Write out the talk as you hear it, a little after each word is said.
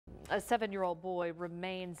A 7-year-old boy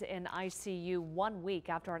remains in ICU 1 week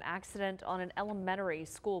after an accident on an elementary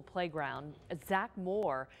school playground. Zach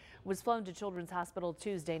Moore was flown to Children's Hospital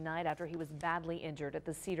Tuesday night after he was badly injured at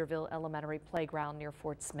the Cedarville Elementary playground near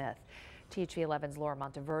Fort Smith. THV11's Laura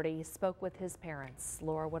Monteverde spoke with his parents.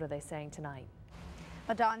 Laura, what are they saying tonight?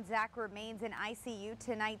 Don, Zach remains in ICU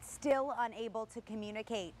tonight, still unable to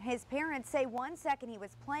communicate. His parents say 1 second he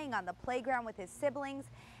was playing on the playground with his siblings,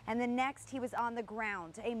 and the next he was on the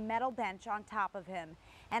ground, a metal bench on top of him.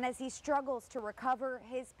 And as he struggles to recover,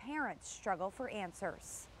 his parents struggle for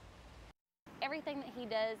answers. Everything that he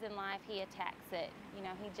does in life, he attacks it. You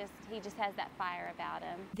know, he just has that fire about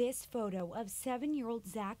him. This photo of 7-year-old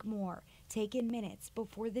Zach Moore, taken minutes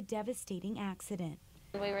before the devastating accident.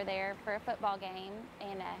 We were there for a football game,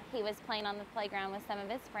 and he was playing on the playground with some of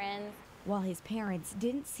his friends. While his parents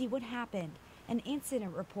didn't see what happened, an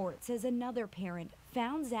incident report says another parent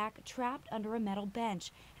found Zach trapped under a metal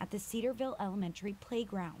bench at the Cedarville Elementary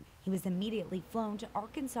playground. He was immediately flown to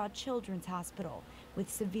Arkansas Children's Hospital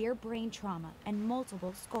with severe brain trauma and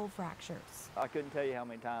multiple skull fractures. I couldn't tell you how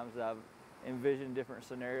many times I've envisioned different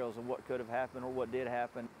scenarios of what could have happened or what did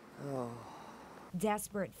happen. Oh.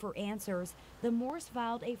 Desperate for answers, the Moores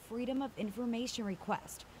filed a Freedom of Information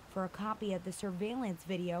request for a copy of the surveillance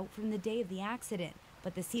video from the day of the accident,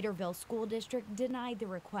 but the Cedarville School District denied the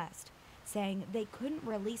request, saying they couldn't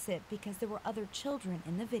release it because there were other children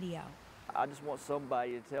in the video. I just want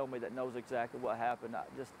somebody to tell me that knows exactly what happened.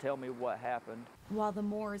 Just tell me what happened. While the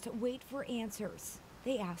Moores wait for answers,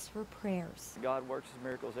 they ask for prayers. God works his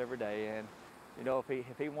miracles every day, and you know,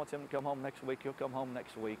 if he wants him to come home next week, he'll come home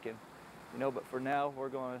next week. And you know, but for now, we're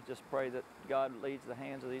going to just pray that God leads the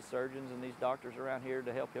hands of these surgeons and these doctors around here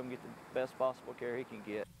to help him get the best possible care he can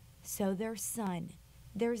get. So their son,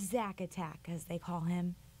 their Zach Attack, as they call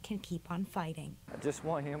him, can keep on fighting. I just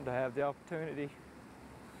want him to have the opportunity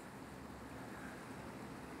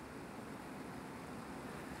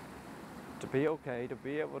to be okay, to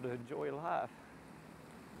be able to enjoy life.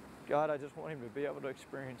 God, I just want him to be able to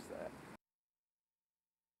experience that.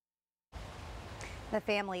 The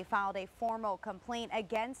family filed a formal complaint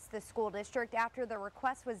against the school district after the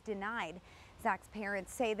request was denied. Zach's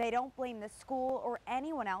parents say they don't blame the school or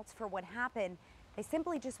anyone else for what happened. They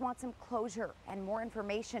simply just want some closure and more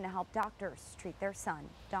information to help doctors treat their son.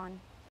 Don?